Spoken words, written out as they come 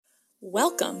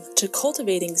Welcome to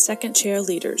Cultivating Second Chair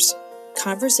Leaders,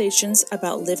 conversations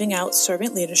about living out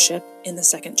servant leadership in the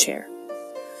second chair.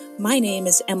 My name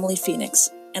is Emily Phoenix,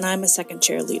 and I'm a second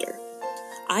chair leader.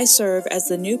 I serve as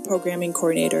the new programming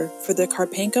coordinator for the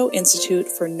Karpenko Institute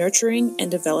for Nurturing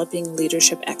and Developing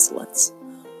Leadership Excellence,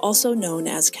 also known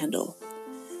as Kendall.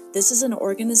 This is an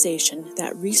organization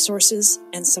that resources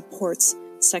and supports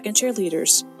second chair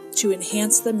leaders to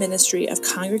enhance the ministry of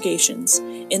congregations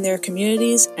in their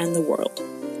communities and the world.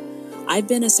 I've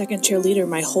been a second chair leader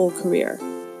my whole career.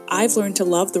 I've learned to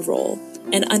love the role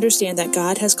and understand that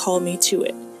God has called me to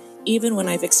it, even when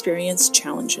I've experienced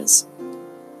challenges.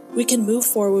 We can move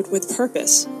forward with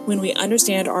purpose when we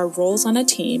understand our roles on a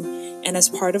team and as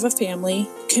part of a family,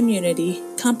 community,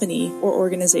 company, or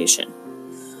organization.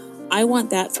 I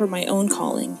want that for my own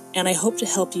calling, and I hope to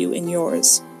help you in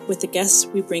yours with the guests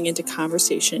we bring into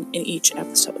conversation in each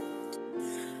episode.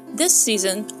 This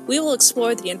season, we will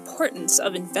explore the importance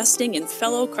of investing in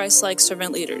fellow Christ-like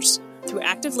servant leaders through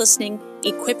active listening,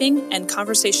 equipping, and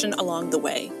conversation along the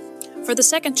way. For the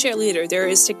second chair leader, there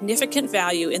is significant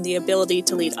value in the ability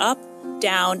to lead up,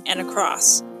 down, and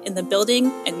across in the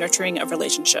building and nurturing of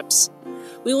relationships.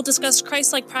 We will discuss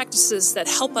Christ-like practices that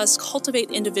help us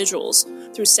cultivate individuals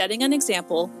through setting an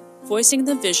example, voicing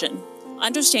the vision,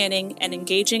 understanding and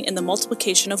engaging in the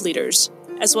multiplication of leaders,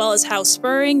 as well as how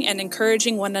spurring and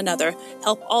encouraging one another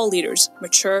help all leaders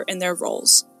mature in their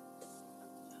roles.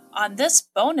 On this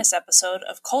bonus episode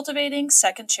of Cultivating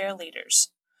Second Chair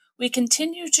Leaders, we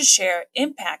continue to share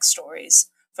impact stories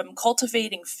from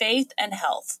Cultivating Faith and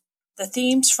Health, the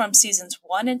themes from seasons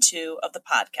 1 and 2 of the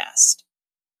podcast.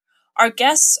 Our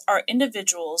guests are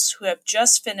individuals who have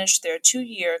just finished their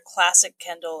 2-year Classic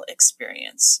Kendall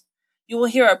experience. You will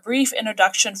hear a brief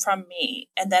introduction from me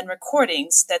and then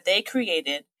recordings that they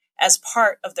created as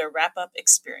part of their wrap-up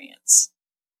experience.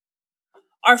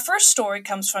 Our first story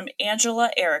comes from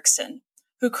Angela Erickson,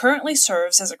 who currently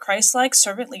serves as a Christ-like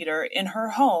servant leader in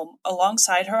her home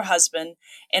alongside her husband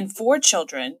and 4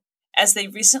 children as they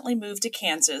recently moved to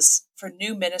Kansas for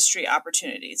new ministry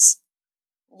opportunities.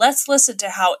 Let's listen to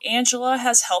how Angela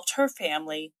has helped her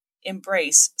family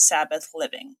embrace Sabbath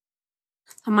living.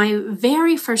 My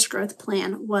very first growth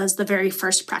plan was the very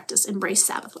first practice, embrace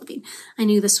Sabbath living. I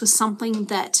knew this was something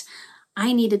that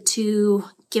I needed to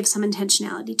give some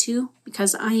intentionality to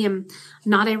because I am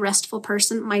not a restful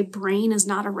person. My brain is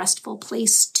not a restful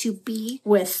place to be.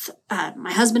 With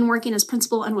my husband working as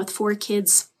principal and with 4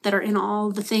 kids that are in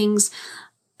all the things,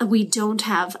 we don't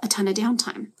have a ton of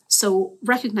downtime. So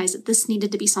recognize that this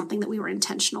needed to be something that we were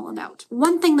intentional about.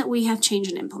 One thing that we have changed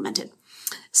and implemented,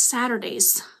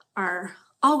 Saturdays are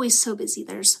always so busy.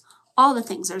 There's all the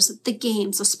things. There's the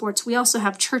games, the sports. We also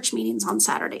have church meetings on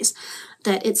Saturdays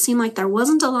that it seemed like there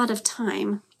wasn't a lot of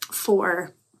time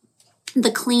for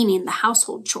the cleaning, the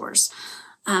household chores,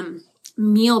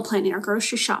 meal planning or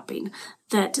grocery shopping,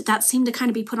 that seemed to kind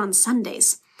of be put on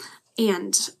Sundays.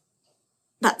 And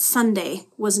that Sunday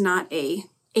was not a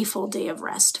full day of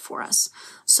rest for us.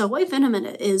 So what I've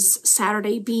implemented is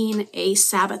Saturday being a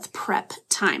Sabbath prep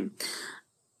time.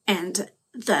 And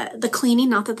the cleaning,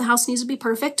 not that the house needs to be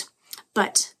perfect,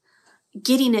 but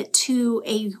getting it to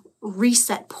a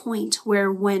reset point where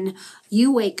when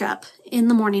you wake up in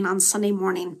the morning on Sunday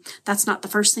morning, that's not the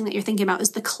first thing that you're thinking about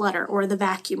is the clutter or the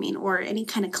vacuuming or any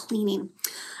kind of cleaning.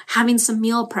 Having some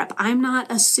meal prep. I'm not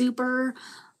a super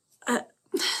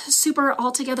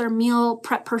altogether meal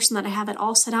prep person that I have it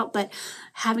all set out, but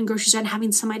having groceries done,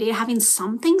 having some idea, having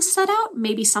some things set out,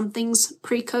 maybe some things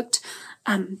pre-cooked,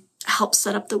 help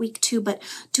set up the week too, but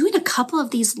doing a couple of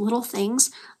these little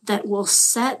things that will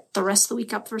set the rest of the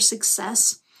week up for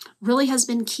success really has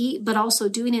been key, but also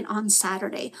doing it on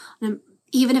Saturday.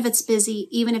 Even if it's busy,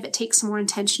 even if it takes some more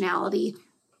intentionality,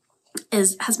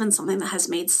 has been something that has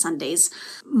made Sundays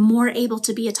more able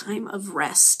to be a time of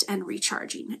rest and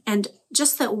recharging. And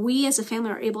just that we as a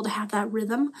family are able to have that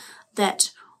rhythm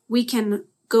that we can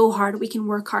go hard, we can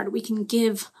work hard, we can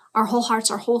give our whole hearts,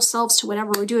 our whole selves to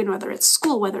whatever we're doing, whether it's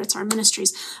school, whether it's our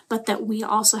ministries, but that we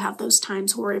also have those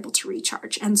times where we're able to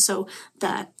recharge. And so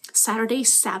the Saturday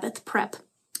Sabbath prep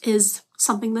is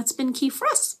something that's been key for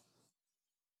us.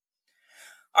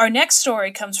 Our next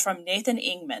story comes from Nathan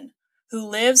Ingman, who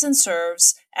lives and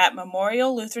serves at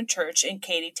Memorial Lutheran Church in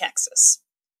Katy, Texas.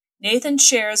 Nathan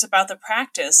shares about the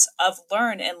practice of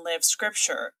learn and live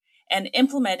Scripture and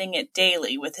implementing it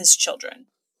daily with his children.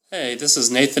 Hey, this is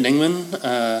Nathan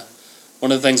Ingman.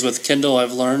 One of the things with Kindle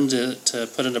I've learned to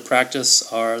put into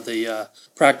practice are the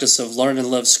practice of learn and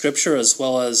live Scripture, as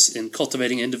well as in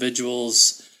cultivating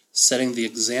individuals, setting the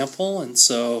example. And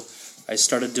so I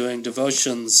started doing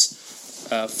devotions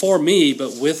for me,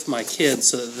 but with my kids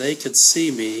so that they could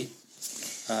see me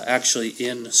actually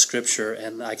in Scripture,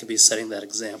 and I could be setting that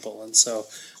example. And so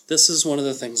this is one of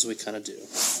the things we kind of do.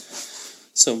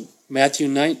 So Matthew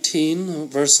 19,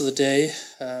 verse of the day,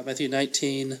 Matthew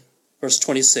 19, verse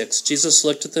 26. Jesus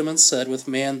looked at them and said, "With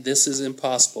man this is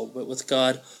impossible, but with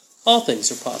God all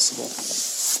things are possible."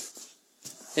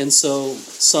 And so,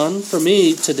 son, for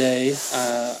me today,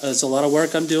 there's a lot of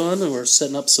work I'm doing, and we're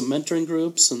setting up some mentoring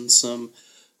groups and some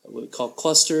what we call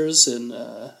clusters, and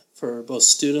for both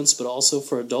students but also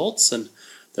for adults. And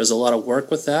there's a lot of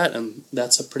work with that, and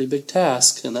that's a pretty big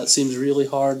task, and that seems really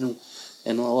hard and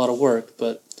a lot of work.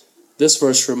 But this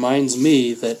verse reminds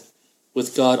me that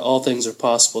with God all things are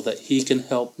possible, that he can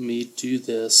help me do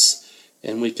this,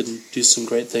 and we can do some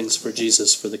great things for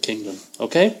Jesus, for the kingdom.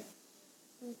 Okay?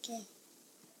 Okay.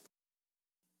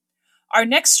 Our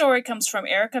next story comes from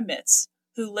Erica Mitz,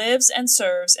 who lives and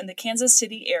serves in the Kansas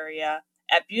City area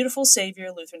at Beautiful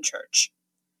Savior Lutheran Church.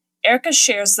 Erica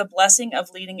shares the blessing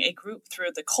of leading a group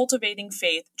through the Cultivating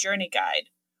Faith Journey Guide,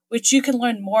 which you can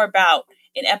learn more about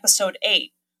in Episode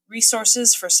 8,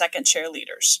 Resources for Second Chair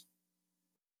Leaders.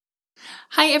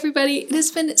 Hi everybody, it has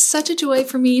been such a joy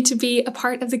for me to be a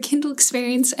part of the Kindle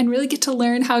experience and really get to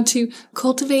learn how to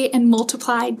cultivate and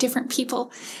multiply different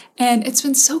people. And it's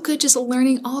been so good just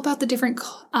learning all about the different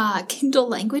Kindle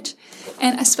language.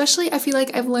 And especially I feel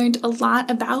like I've learned a lot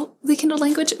about the Kindle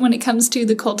language when it comes to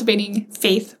the Cultivating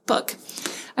Faith book.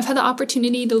 I've had the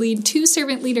opportunity to lead 2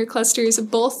 servant leader clusters,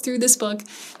 both through this book,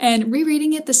 and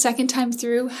rereading it the second time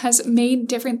through has made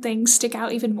different things stick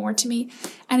out even more to me.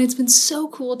 And it's been so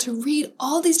cool to read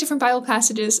all these different Bible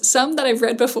passages, some that I've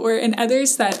read before and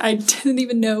others that I didn't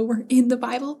even know were in the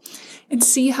Bible, and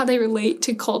see how they relate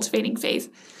to cultivating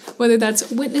faith, whether that's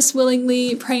witness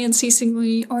willingly, pray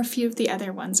unceasingly, or a few of the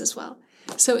other ones as well.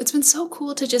 So it's been so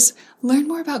cool to just learn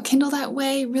more about Kindle that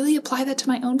way, really apply that to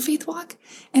my own faith walk,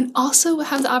 and also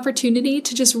have the opportunity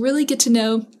to just really get to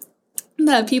know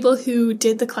the people who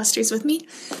did the clusters with me,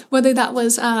 whether that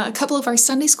was a couple of our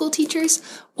Sunday school teachers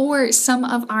or some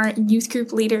of our youth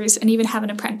group leaders, and even have an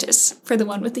apprentice for the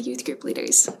one with the youth group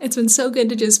leaders. It's been so good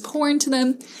to just pour into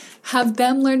them, have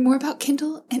them learn more about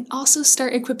Kindle, and also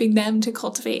start equipping them to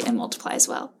cultivate and multiply as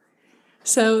well.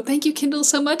 So thank you, Kindle,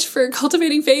 so much for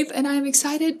cultivating faith, and I'm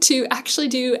excited to actually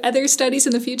do other studies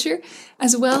in the future,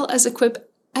 as well as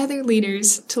equip other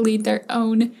leaders to lead their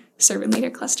own servant leader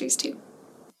clusters too.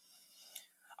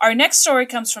 Our next story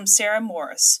comes from Sarah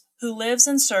Morris, who lives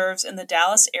and serves in the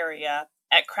Dallas area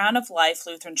at Crown of Life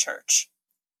Lutheran Church.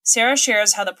 Sarah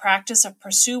shares how the practice of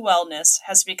Pursue Wellness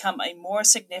has become a more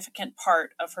significant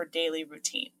part of her daily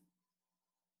routine.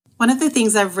 One of the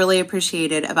things I've really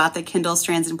appreciated about the Kindle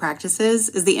strands and practices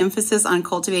is the emphasis on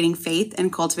cultivating faith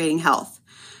and cultivating health.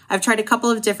 I've tried a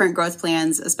couple of different growth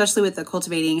plans, especially with the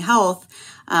cultivating health.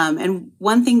 And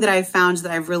one thing that I've found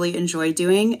that I've really enjoyed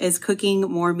doing is cooking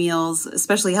more meals,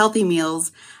 especially healthy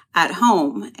meals, at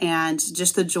home, and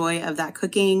just the joy of that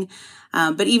cooking.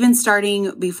 But even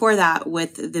starting before that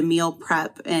with the meal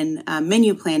prep and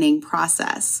menu planning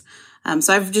process.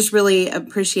 So I've just really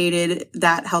appreciated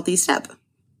that healthy step.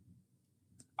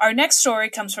 Our next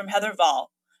story comes from Heather Vall,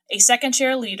 a second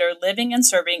chair leader living and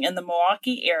serving in the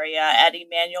Milwaukee area at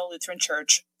Emmanuel Lutheran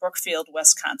Church, Brookfield,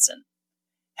 Wisconsin.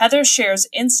 Heather shares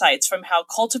insights from how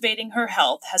cultivating her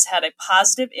health has had a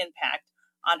positive impact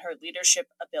on her leadership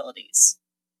abilities.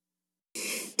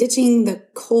 Ditching the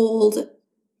cold,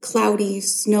 cloudy,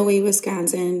 snowy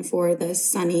Wisconsin for the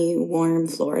sunny, warm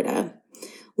Florida.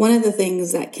 One of the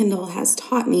things that Kindle has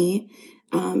taught me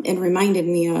and reminded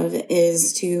me of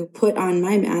is to put on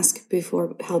my mask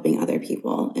before helping other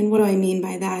people. And what do I mean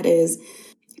by that is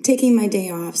taking my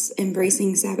day offs,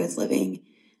 embracing Sabbath living,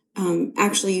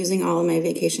 actually using all of my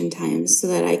vacation times so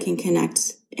that I can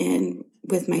connect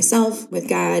with myself, with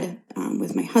God,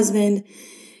 with my husband.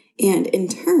 And in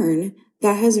turn,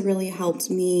 that has really helped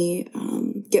me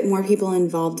get more people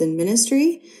involved in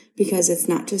ministry, because it's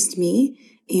not just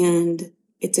me, and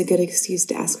it's a good excuse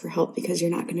to ask for help because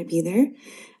you're not going to be there.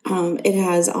 It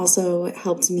has also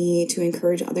helped me to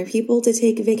encourage other people to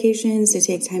take vacations, to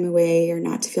take time away, or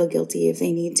not to feel guilty if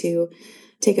they need to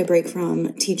take a break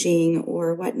from teaching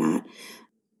or whatnot.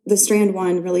 The Strand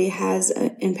 1 really has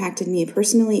impacted me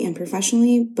personally and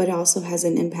professionally, but also has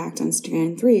an impact on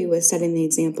Strand 3 with setting the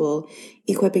example,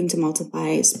 equipping to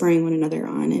multiply, spurring one another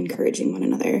on, encouraging one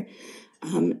another.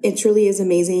 It truly is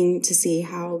amazing to see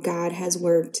how God has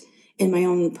worked in my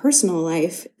own personal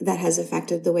life that has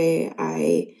affected the way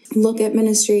I look at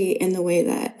ministry, and the way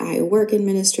that I work in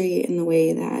ministry, and the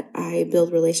way that I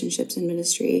build relationships in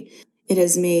ministry. It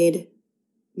has made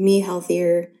me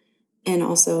healthier, and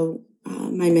also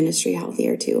my ministry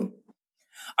healthier too.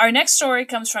 Our next story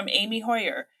comes from Amy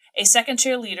Hoyer, a second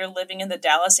chair leader living in the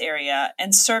Dallas area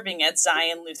and serving at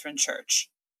Zion Lutheran Church.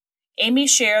 Amy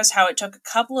shares how it took a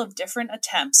couple of different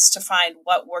attempts to find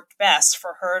what worked best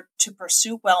for her to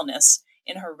pursue wellness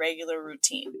in her regular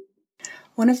routine.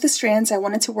 One of the strands I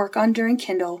wanted to work on during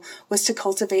Kindle was to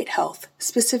cultivate health,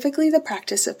 specifically the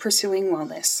practice of pursuing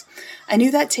wellness. I knew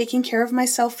that taking care of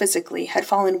myself physically had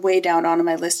fallen way down on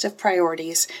my list of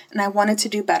priorities, and I wanted to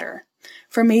do better.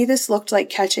 For me, this looked like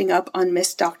catching up on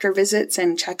missed doctor visits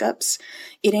and checkups,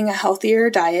 eating a healthier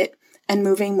diet, and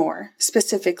moving more,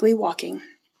 specifically walking.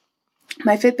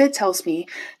 My Fitbit tells me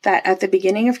that at the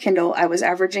beginning of Kindle, I was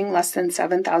averaging less than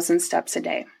 7,000 steps a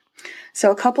day. So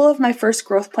a couple of my first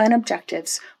growth plan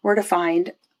objectives were to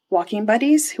find walking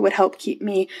buddies who would help keep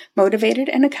me motivated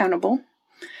and accountable,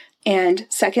 and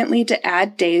secondly, to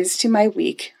add days to my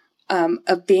week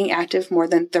of being active more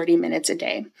than 30 minutes a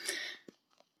day.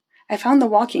 I found the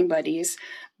walking buddies,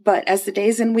 but as the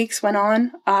days and weeks went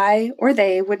on, I or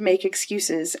they would make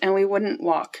excuses and we wouldn't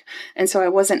walk, and so I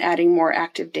wasn't adding more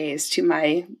active days to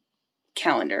my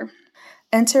calendar.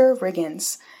 Enter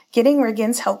Riggins. Getting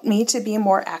Riggins helped me to be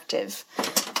more active.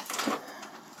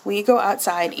 We go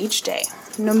outside each day,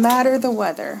 no matter the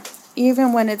weather,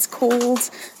 even when it's cold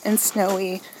and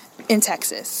snowy in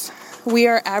Texas. We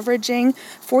are averaging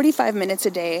 45 minutes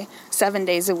a day, 7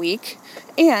 days a week,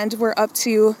 and we're up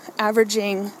to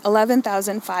averaging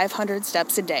 11,500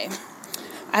 steps a day.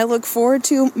 I look forward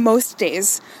to most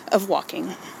days of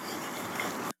walking.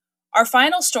 Our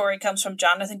final story comes from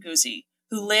Jonathan Guzzi,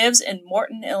 who lives in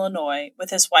Morton, Illinois, with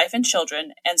his wife and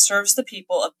children and serves the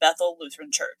people of Bethel Lutheran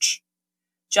Church.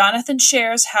 Jonathan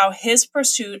shares how his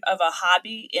pursuit of a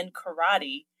hobby in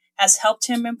karate has helped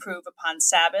him improve upon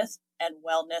Sabbath and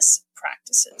wellness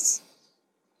practices.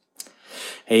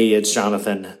 Hey, it's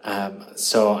Jonathan.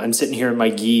 So I'm sitting here in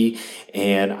my gi,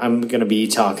 and I'm going to be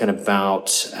talking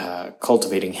about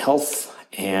cultivating health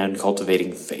and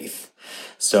cultivating faith.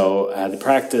 So the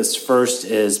practice first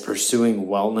is pursuing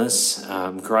wellness.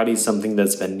 Karate is something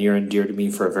that's been near and dear to me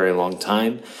for a very long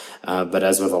time. But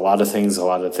as with a lot of things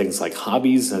like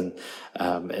hobbies, and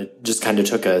it just kind of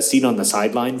took a seat on the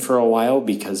sideline for a while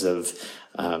because of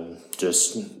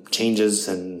just changes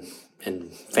in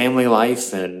family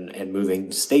life and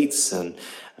moving states and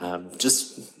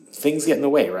just things get in the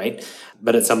way, right?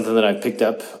 But it's something that I've picked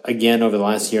up again over the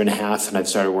last year and a half, and I've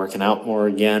started working out more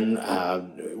again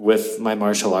with my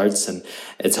martial arts, and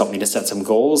it's helped me to set some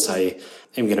goals. I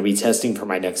am going to be testing for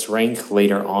my next rank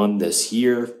later on this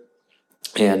year,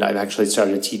 and I've actually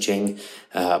started teaching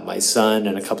my son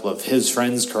and a couple of his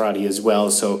friends karate as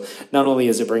well. So not only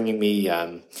is it bringing me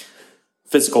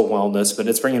physical wellness, but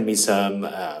it's bringing me some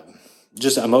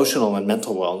just emotional and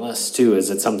mental wellness too, as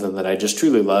it's something that I just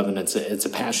truly love, and it's a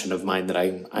passion of mine that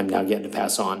I'm now getting to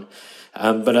pass on.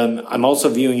 But I'm also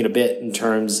viewing it a bit in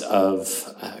terms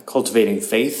of cultivating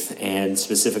faith and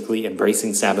specifically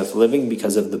embracing Sabbath living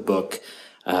because of the book,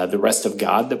 The Rest of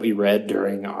God, that we read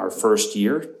during our first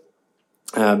year,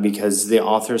 because the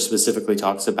author specifically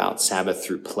talks about Sabbath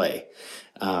through play.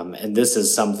 And this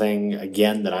is something,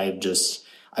 again, that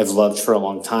I've loved for a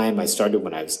long time. I started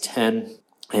when I was 10.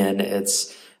 And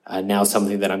it's now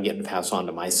something that I'm getting to pass on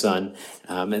to my son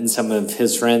and some of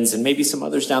his friends and maybe some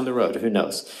others down the road. Who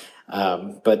knows?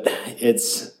 But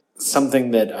it's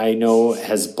something that I know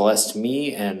has blessed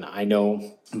me. And I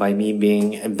know by me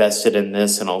being invested in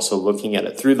this and also looking at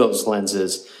it through those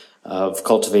lenses of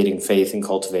cultivating faith and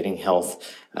cultivating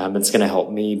health, it's going to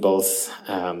help me both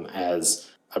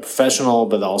as a professional,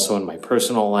 but also in my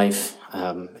personal life.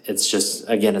 It's just,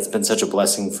 again, it's been such a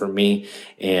blessing for me,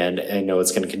 and I know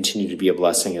it's going to continue to be a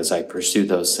blessing as I pursue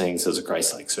those things as a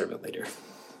Christ-like servant leader.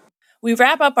 We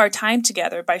wrap up our time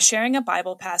together by sharing a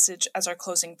Bible passage as our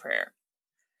closing prayer.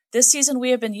 This season, we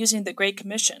have been using the Great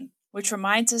Commission, which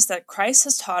reminds us that Christ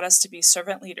has taught us to be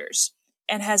servant leaders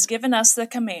and has given us the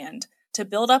command to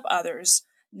build up others,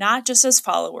 not just as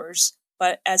followers,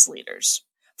 but as leaders.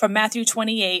 From Matthew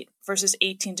 28, verses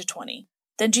 18 to 20.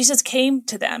 Then Jesus came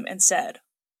to them and said,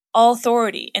 "All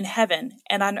authority in heaven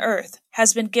and on earth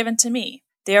has been given to me.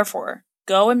 Therefore,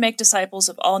 go and make disciples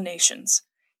of all nations,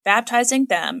 baptizing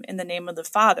them in the name of the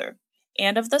Father,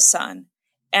 and of the Son,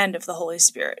 and of the Holy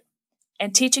Spirit,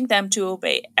 and teaching them to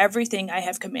obey everything I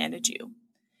have commanded you.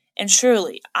 And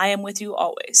surely I am with you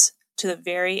always, to the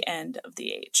very end of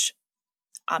the age."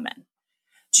 Amen.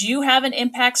 Do you have an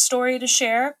impact story to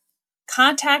share?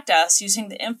 Contact us using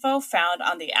the info found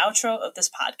on the outro of this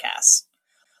podcast.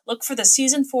 Look for the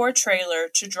Season 4 trailer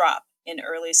to drop in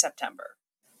early September.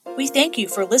 We thank you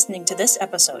for listening to this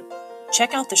episode.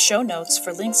 Check out the show notes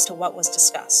for links to what was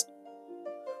discussed.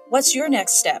 What's your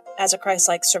next step as a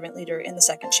Christ-like servant leader in the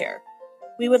second chair?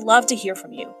 We would love to hear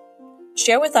from you.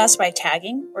 Share with us by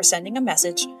tagging or sending a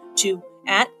message to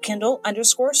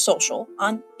 @Kindle_social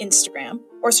on Instagram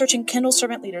or searching Kindle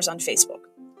Servant Leaders on Facebook.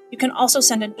 You can also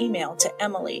send an email to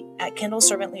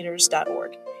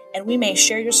emily@kindleservantleaders.org, and we may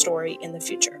share your story in the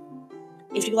future.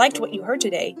 If you liked what you heard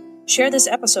today, share this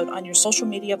episode on your social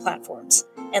media platforms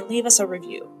and leave us a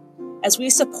review. As we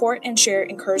support and share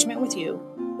encouragement with you,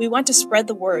 we want to spread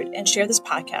the word and share this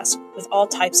podcast with all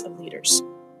types of leaders.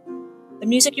 The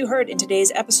music you heard in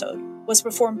today's episode was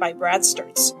performed by Brad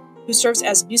Sturtz, who serves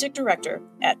as music director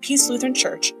at Peace Lutheran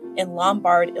Church in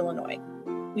Lombard, Illinois.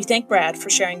 We thank Brad for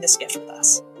sharing this gift with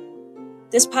us.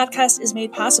 This podcast is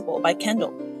made possible by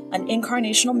Kindle, an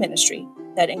incarnational ministry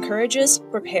that encourages,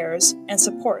 prepares, and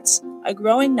supports a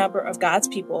growing number of God's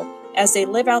people as they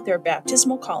live out their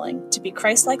baptismal calling to be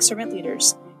Christ-like servant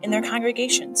leaders in their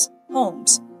congregations,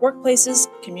 homes, workplaces,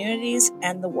 communities,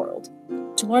 and the world.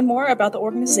 To learn more about the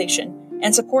organization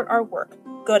and support our work,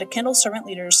 go to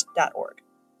kindleservantleaders.org.